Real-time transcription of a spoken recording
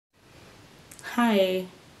Hi,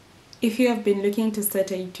 if you have been looking to start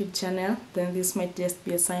a YouTube channel, then this might just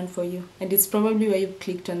be a sign for you, and it's probably why you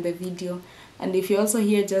clicked on the video. And if you're also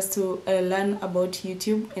here just to learn about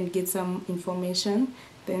YouTube and get some information,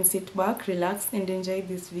 then sit back, relax and enjoy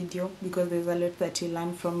this video because there's a lot that you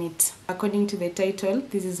learn from it. According to the title,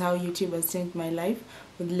 this is how YouTube has changed my life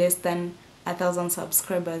with less than 1,000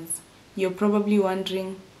 subscribers. You're probably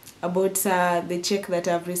wondering about the check that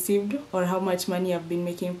I've received or how much money I've been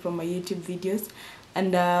making from my YouTube videos,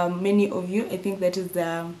 and many of you, I think that is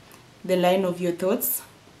the line of your thoughts,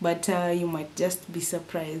 but you might just be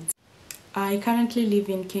surprised. I currently live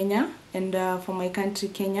in Kenya, and for my country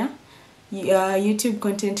Kenya, YouTube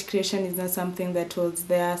content creation is not something that was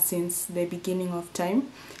there since the beginning of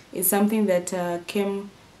time. It's something that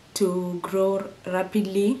came to grow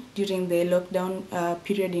rapidly during the lockdown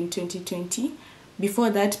period in 2020. Before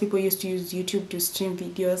that, people used to use YouTube to stream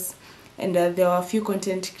videos, and there were a few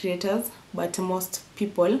content creators, but most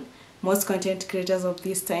content creators of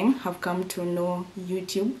this time have come to know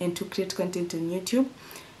YouTube and to create content on YouTube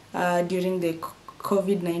during the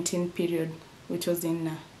COVID-19 period, which was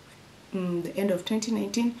in the end of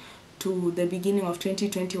 2019 to the beginning of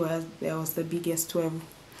 2020, where there was the biggest wave.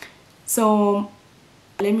 So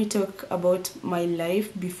let me talk about my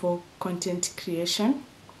life before content creation.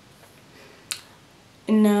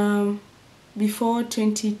 Before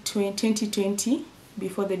 2020,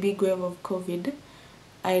 before the big wave of COVID,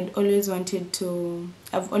 I've always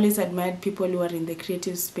admired people who are in the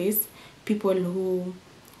creative space, people who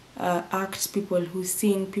act, people who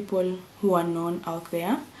sing, people who are known out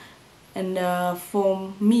there. And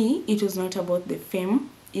for me, it was not about the fame,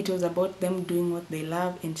 it was about them doing what they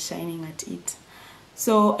love and shining at it.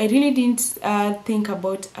 So I really didn't think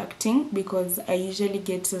about acting because I usually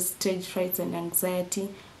get stage frights and anxiety,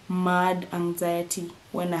 mad anxiety,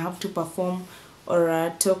 when I have to perform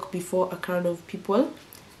or talk before a crowd of people.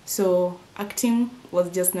 So acting was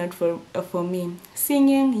just not for me.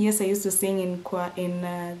 Singing, yes, I used to sing in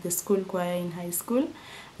the school choir in high school.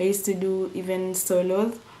 I used to do even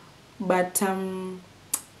solos, but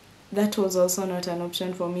that was also not an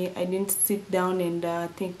option for me. I didn't sit down and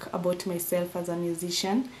think about myself as a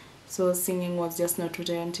musician, so singing was just not what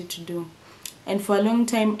I wanted to do. And for a long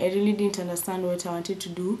time, I really didn't understand what I wanted to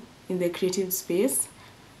do in the creative space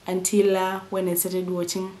until when I started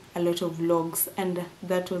watching a lot of vlogs, and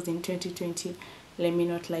that was in 2020, let me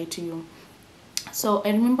not lie to you. So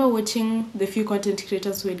I remember watching the few content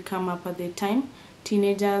creators who had come up at the time,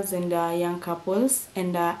 teenagers and young couples,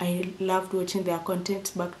 and I loved watching their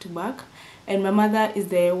content back to back. And my mother is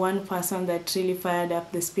the one person that really fired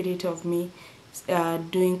up the spirit of me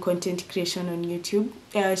doing content creation on YouTube.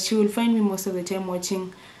 She will find me most of the time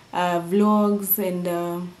watching vlogs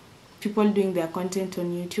and people doing their content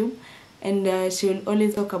on YouTube, and she will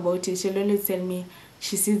always talk about it. She'll always tell me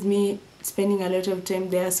she sees me spending a lot of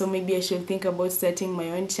time there, so maybe I should think about starting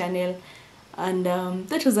my own channel. And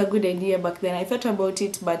that was a good idea back then. I thought about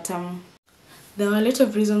it, but there were a lot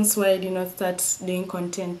of reasons why I did not start doing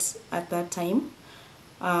content at that time.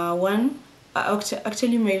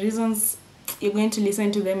 Actually my reasons, you're going to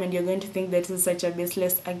listen to them and you're going to think that is such a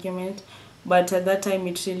baseless argument, but at that time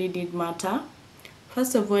it really did matter.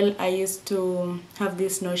 First of all, I used to have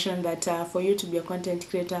this notion that for you to be a content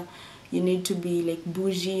creator, you need to be like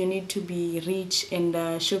bougie, you need to be rich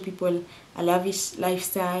and show people a lavish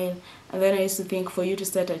lifestyle. And then I used to think for you to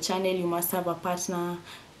start a channel, you must have a partner,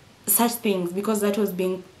 such things, because that was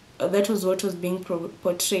what was being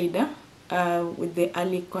portrayed with the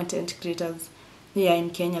early content creators here in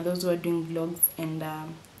Kenya, those who are doing vlogs and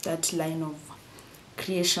that line of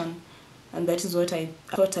creation. And that is what I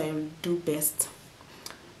thought I would do best.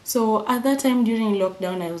 So at that time during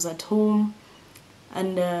lockdown, I was at home,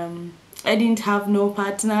 and I didn't have no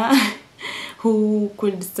partner who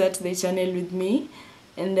could start the channel with me,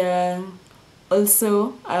 and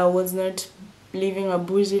also I was not living a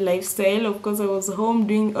bougie lifestyle. Of course, I was home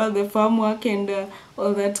doing all the farm work and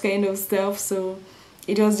all that kind of stuff, so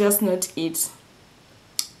it was just not it.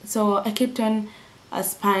 So I kept on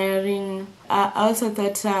aspiring. I also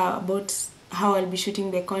thought about how I'll be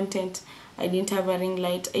shooting the content. I didn't have a ring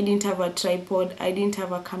light, I didn't have a tripod, I didn't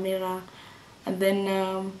have a camera. And then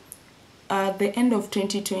at the end of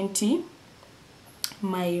 2020,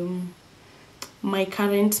 my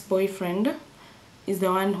current boyfriend is the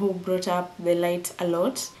one who brought up the light a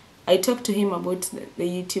lot. I talked to him about the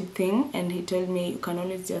YouTube thing, and he told me you can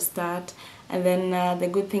always just start. And then the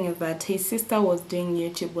good thing is that his sister was doing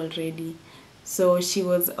YouTube already, so she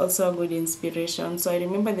was also a good inspiration. So I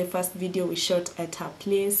remember the first video we shot at her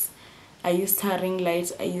place. I used her ring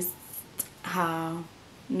light, I used her,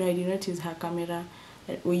 no, I did not use her camera.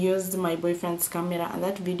 We used my boyfriend's camera, and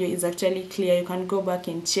that video is actually clear. You can go back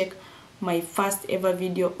and check my first ever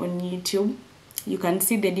video on YouTube. You can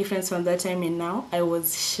see the difference from that time and now. I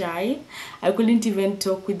was shy. I couldn't even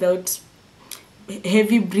talk without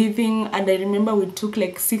heavy breathing, and I remember we took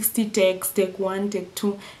like 60 takes, take 1, take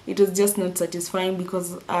 2. It was just not satisfying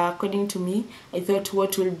because according to me, I thought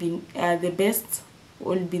what will be the best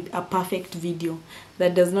will be a perfect video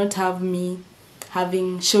that does not have me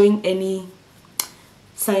showing any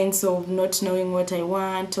signs of not knowing what I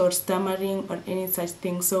want or stammering or any such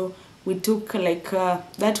thing. So we took like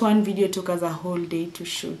that one video took us a whole day to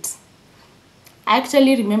shoot. I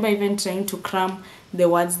actually remember even trying to cram the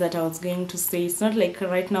words that I was going to say. It's not like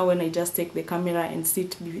right now when I just take the camera and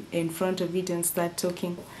sit in front of it and start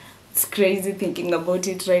talking. It's crazy thinking about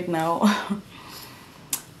it right now.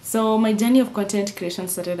 So my journey of content creation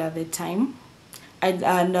started at the time.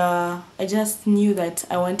 I just knew that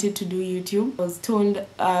I wanted to do YouTube. I was told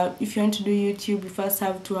if you want to do YouTube, you first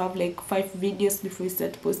have to have like 5 videos before you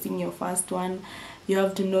start posting your first one. You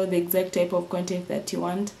have to know the exact type of content that you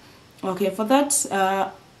want. Okay, for that,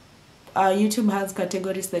 YouTube has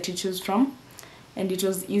categories that you choose from, and it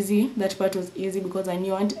was easy. That part was easy because I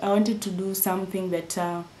knew I wanted to do something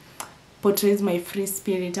that portrays my free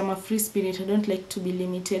spirit. I'm a free spirit. I don't like to be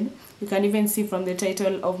limited. You can even see from the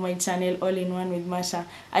title of my channel, All in One with Marsha.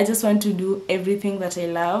 I just want to do everything that I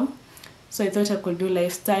love. So I thought I could do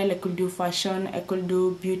lifestyle, I could do fashion, I could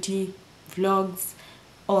do beauty, vlogs,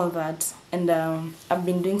 all that. And I've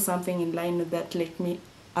been doing something in line with that. Let me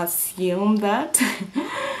assume that.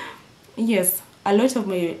 Yes, a lot of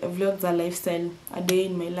my vlogs are lifestyle, a day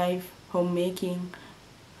in my life, homemaking,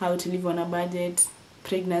 how to live on a budget,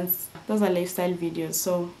 pregnancy. Those are lifestyle videos,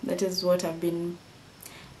 so that is what I've been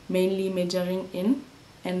mainly majoring in.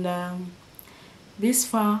 And this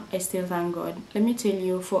far, I still thank God. Let me tell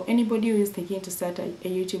you, for anybody who is thinking to start a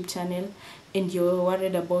YouTube channel and you're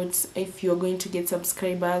worried about if you're going to get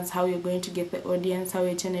subscribers, how you're going to get the audience, how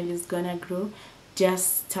your channel is gonna grow,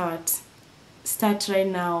 just start right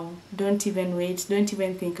now. Don't even wait, don't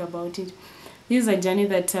even think about it. This is a journey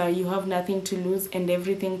that you have nothing to lose and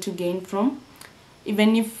everything to gain from.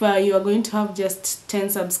 Even if you are going to have just 10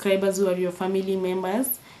 subscribers who are your family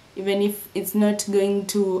members, even if it's not going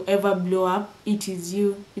to ever blow up, it is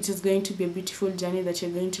you. It is going to be a beautiful journey that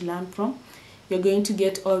you're going to learn from. You're going to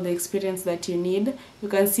get all the experience that you need. You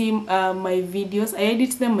can see my videos. I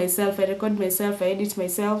edit them myself, I record myself, I edit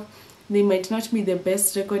myself. They might not be the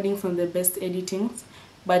best recording from the best editings,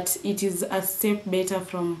 but it is a step better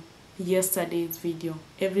from yesterday's video.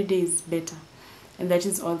 Every day is better, and that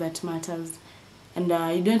is all that matters. And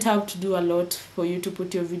you don't have to do a lot for you to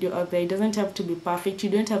put your video out there. It doesn't have to be perfect. You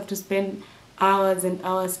don't have to spend hours and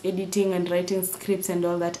hours editing and writing scripts and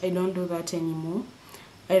all that. I don't do that anymore.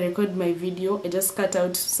 I record my video. I just cut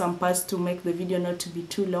out some parts to make the video not to be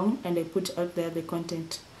too long, and I put out there the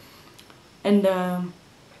content. And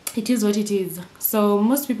it is what it is. So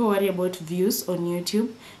most people worry about views on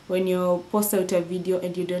YouTube when you post out a video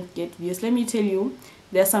and you don't get views. Let me tell you,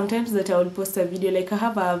 there are sometimes that I will post a video, like I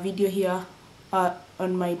have a video here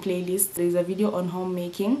on my playlist. There is a video on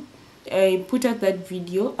homemaking. I put out that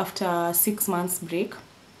video after a 6 months break,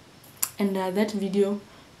 and that video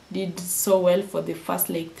did so well for the first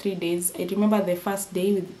like 3 days. I remember the first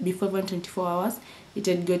day before even 24 hours, it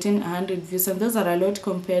had gotten 100 views, and those are a lot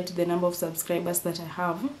compared to the number of subscribers that I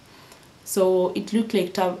have. So it looked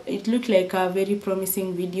like a very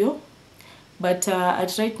promising video, but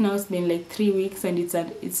at right now it's been like 3 weeks and it's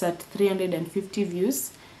at 350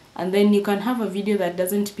 views. And then you can have a video that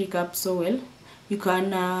doesn't pick up so well. You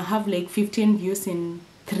can have like 15 views in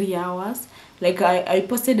 3 hours. Like I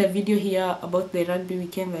posted a video here about the rugby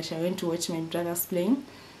weekend that I went to watch my brothers playing,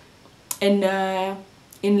 and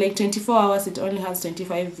in like 24 hours it only has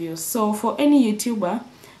 25 views. So for any YouTuber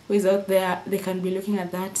who is out there, they can be looking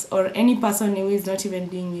at that, or any person who is not even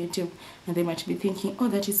doing YouTube, and they might be thinking, oh,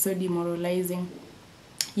 that is so demoralizing.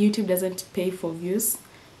 YouTube doesn't pay for views.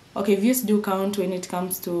 Okay, views do count when it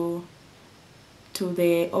comes to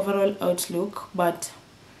the overall outlook, but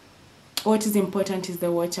what is important is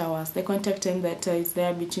the watch hours, the contact time that is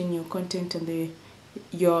there between your content and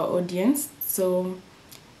your audience. So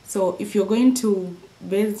if you're going to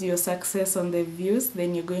base your success on the views,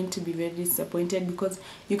 then you're going to be very disappointed, because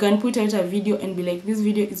you can put out a video and be like, this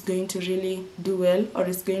video is going to really do well, or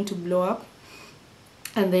it's going to blow up,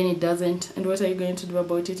 and then it doesn't. And what are you going to do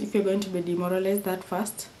about it? If you're going to be demoralized that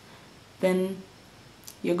fast, then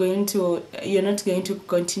you're not going to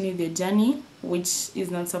continue the journey, which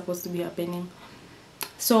is not supposed to be happening.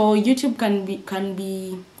 So YouTube can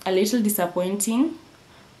be a little disappointing,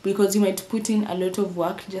 because you might put in a lot of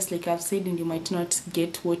work, just like I've said, and you might not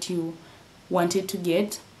get what you wanted to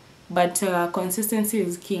get. But consistency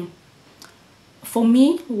is key. For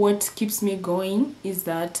me, what keeps me going is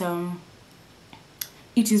that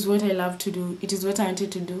it is what I love to do. It is what I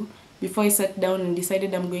wanted to do. Before I sat down and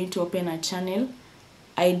decided I'm going to open a channel,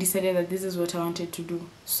 I decided that this is what I wanted to do.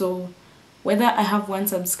 So whether I have 1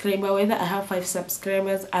 subscriber, whether I have 5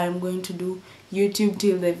 subscribers, I'm going to do YouTube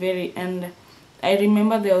till the very end. I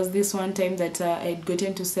remember there was this one time that I had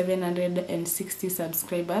gotten to 760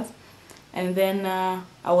 subscribers, and then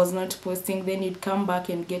I was not posting. Then you'd come back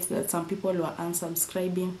and get that some people were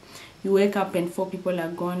unsubscribing. You wake up and 4 people are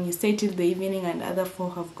gone. You stay till the evening and other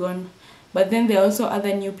 4 have gone. But then there are also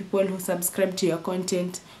other new people who subscribe to your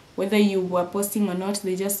content. Whether you were posting or not,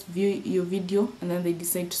 they just view your video and then they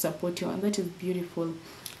decide to support you, and that is beautiful.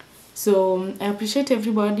 So I appreciate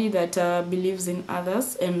everybody that believes in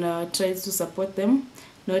others and tries to support them,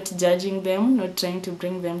 not judging them, not trying to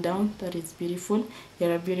bring them down. That is beautiful.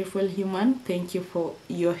 You're a beautiful human. Thank you for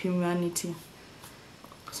your humanity.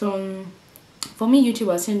 So for me,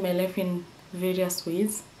 YouTube has changed my life in various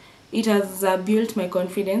ways. It has built my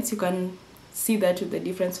confidence. You can see that with the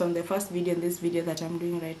difference from the first video and this video that I'm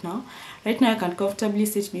doing right now. Right now I can comfortably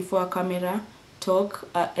sit before a camera, talk,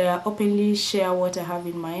 openly share what I have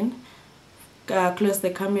in mind, close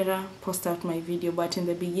the camera, post out my video. But in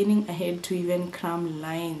the beginning I had to even cram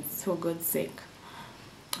lines, for God's sake.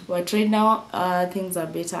 But right now things are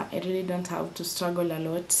better. I really don't have to struggle a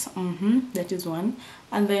lot. That is one.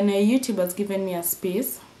 And then YouTube has given me a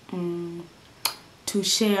space to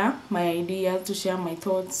share my ideas, to share my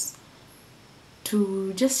thoughts,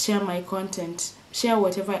 to just share my content, share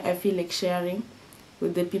whatever I feel like sharing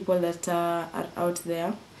with the people that are out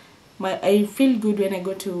there. I feel good when I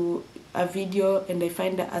go to a video and I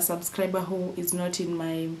find a subscriber who is not in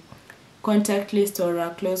my contact list or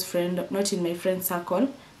a close friend, not in my friend circle,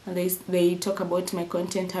 and they talk about my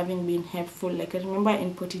content having been helpful. Like I remember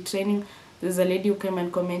in potty training, there's a lady who came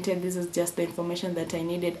and commented, this is just the information that I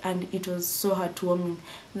needed, and it was so heartwarming.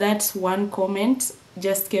 That one comment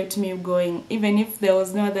just kept me going. Even if there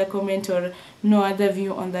was no other comment or no other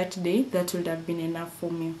view on that day, that would have been enough for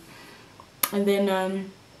me. And then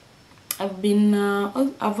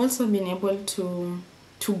I've also been able to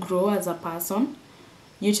grow as a person.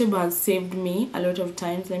 YouTube has saved me a lot of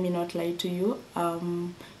times, let me not lie to you.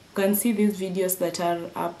 You can see these videos that are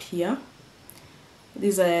up here.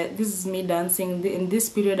 This is me dancing. In this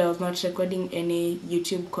period I was not recording any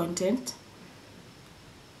YouTube content.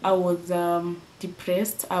 I was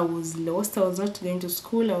depressed, I was lost, I was not going to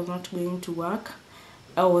school, I was not going to work.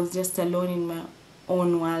 I was just alone in my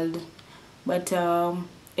own world. But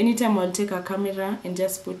anytime I'll take a camera and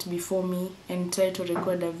just put before me and try to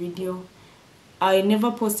record a video. I never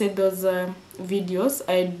posted those videos.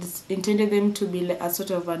 I intended them to be like a sort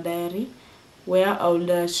of a diary, where I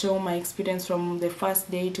would show my experience from the first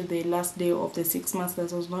day to the last day of the 6 months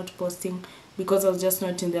that I was not posting, because I was just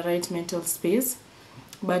not in the right mental space.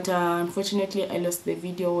 But unfortunately I lost the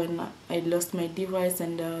video when I lost my device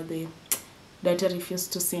and the data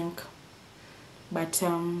refused to sync. But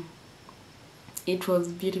it was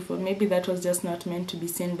beautiful. Maybe that was just not meant to be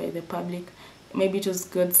seen by the public. Maybe it was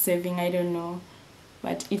God saving, I don't know.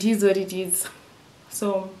 But it is what it is.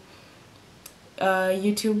 So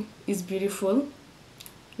YouTube is beautiful.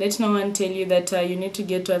 Let no one tell you that you need to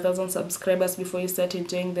get to 1,000 subscribers before you start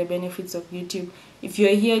enjoying the benefits of YouTube. If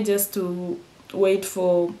you're here just to wait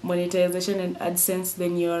for monetization and AdSense,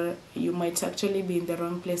 then you might actually be in the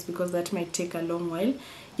wrong place, because that might take a long while.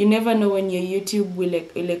 You never know when your YouTube will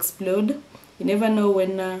explode. You never know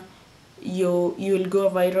when you'll go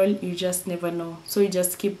viral. You just never know. So you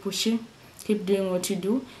just keep pushing, keep doing what you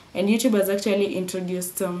do. And YouTube has actually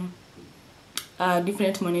introduced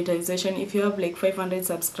different monetization. If you have like 500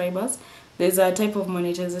 subscribers, there's a type of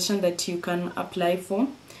monetization that you can apply for.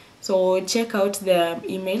 So check out their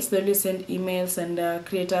emails. They will send emails and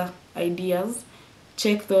creator ideas.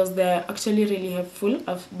 Check those. They're actually really helpful.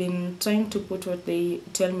 I've been trying to put what they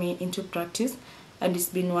tell me into practice, and it's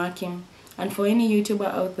been working. And for any YouTuber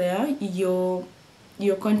out there, your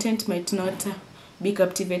content might not be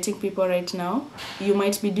captivating people right now. You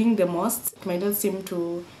might be doing the most. It might not seem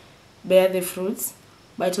to bear the fruits.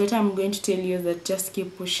 But what I'm going to tell you is that just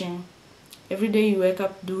keep pushing. Every day you wake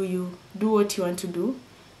up, do what you want to do.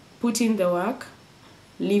 Put in the work,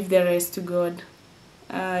 leave the rest to God.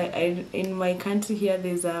 In my country here,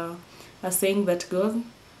 there's a saying that goes,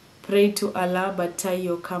 pray to Allah but tie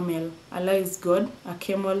your camel. Allah is God. A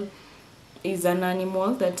camel is an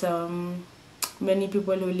animal that many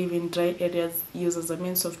people who live in dry areas use as a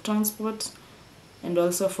means of transport and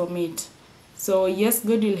also for meat. So yes,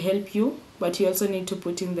 God will help you, but you also need to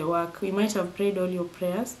put in the work. You might have prayed all your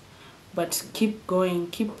prayers, but keep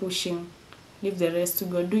going, keep pushing. Leave the rest to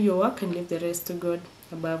God. Do your work and leave the rest to God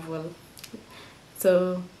above all.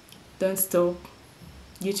 So don't stop.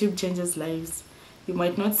 YouTube changes lives. You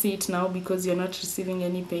might not see it now because you're not receiving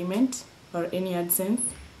any payment or any AdSense,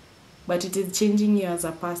 but it is changing you as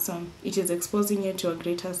a person. It is exposing you to a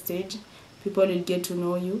greater stage. People will get to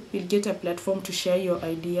know you. You'll get a platform to share your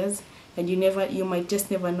ideas, and you might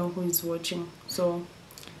just never know who is watching. So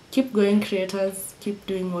keep going, creators. Keep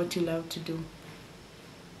doing what you love to do.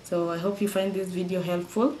 So I hope you find this video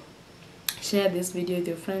helpful. Share this video with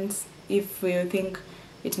your friends if you think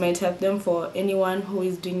it might help them, for anyone who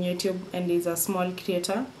is doing YouTube and is a small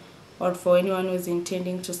creator, or for anyone who is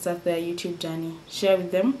intending to start their YouTube journey. Share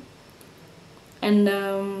with them. And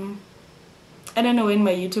I don't know when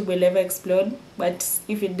my YouTube will ever explode, but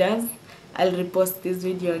if it does, I'll repost this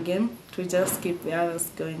video again to just keep the others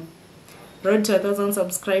going. Road to 1,000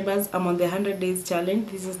 subscribers. I'm on the 100 days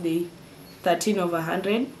challenge. This is day 13 of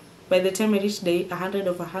 100. By the time I reach day 100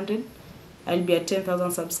 of 100, I'll be at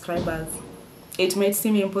 10,000 subscribers. It might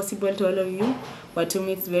seem impossible to all of you, but to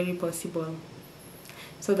me it's very possible.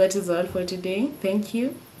 So that is all for today. Thank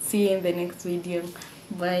you. See you in the next video.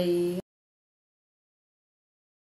 Bye.